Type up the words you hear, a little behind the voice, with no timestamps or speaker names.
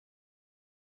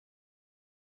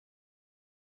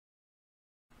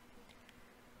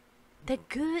The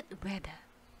good weather.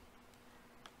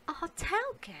 A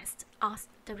hotel guest asked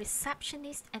the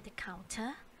receptionist at the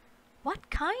counter what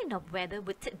kind of weather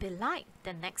would it be like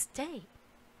the next day.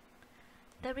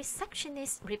 The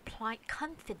receptionist replied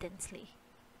confidently,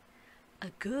 "A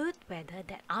good weather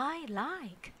that I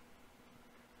like."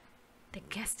 The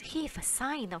guest heaved a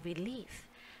sigh of relief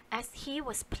as he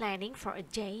was planning for a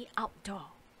day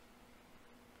outdoor.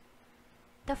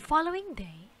 The following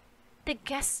day, the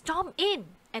guest stormed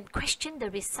in and questioned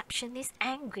the receptionist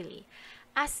angrily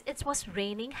as it was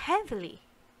raining heavily.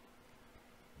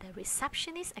 The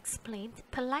receptionist explained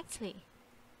politely,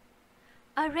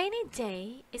 "A rainy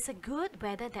day is a good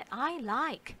weather that I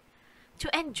like,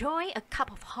 to enjoy a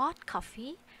cup of hot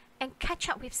coffee and catch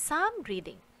up with some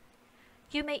reading.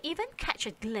 You may even catch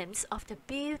a glimpse of the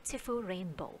beautiful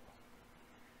rainbow."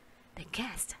 The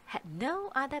guest had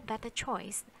no other better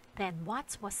choice than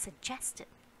what was suggested.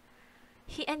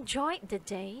 He enjoyed the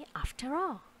day after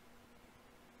all.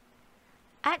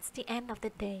 At the end of the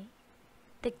day,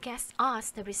 the guest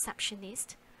asked the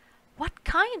receptionist what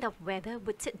kind of weather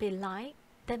would it be like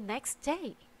the next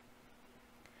day.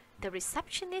 The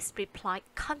receptionist replied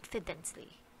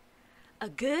confidently, "A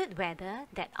good weather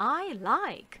that I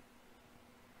like."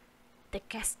 The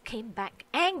guest came back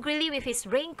angrily with his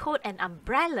raincoat and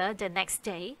umbrella the next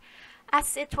day,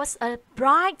 as it was a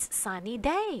bright sunny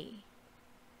day.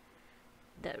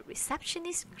 The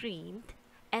receptionist grinned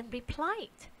and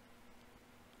replied,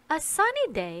 "A sunny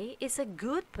day is a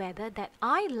good weather that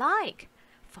I like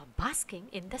for basking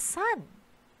in the sun."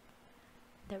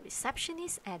 The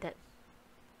receptionist added,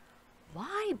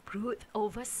 "Why brood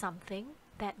over something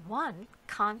that one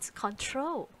can't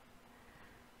control?"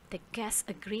 The guest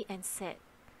agreed and said,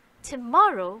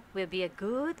 "Tomorrow will be a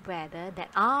good weather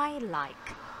that I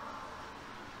like."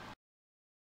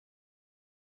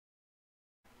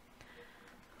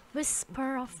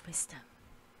 Whisper of wisdom.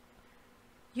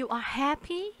 You are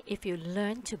happy if you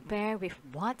learn to bear with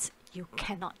what you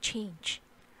cannot change.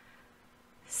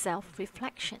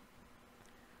 Self-reflection.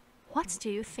 What do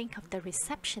you think of the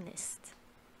receptionist?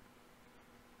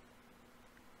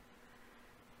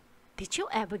 Did you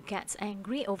ever get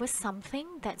angry over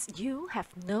something that you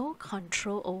have no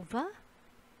control over?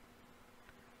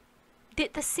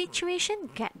 Did the situation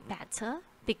get better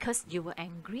because you were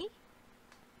angry?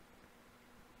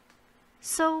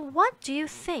 So what do you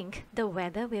think the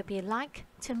weather will be like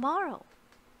tomorrow?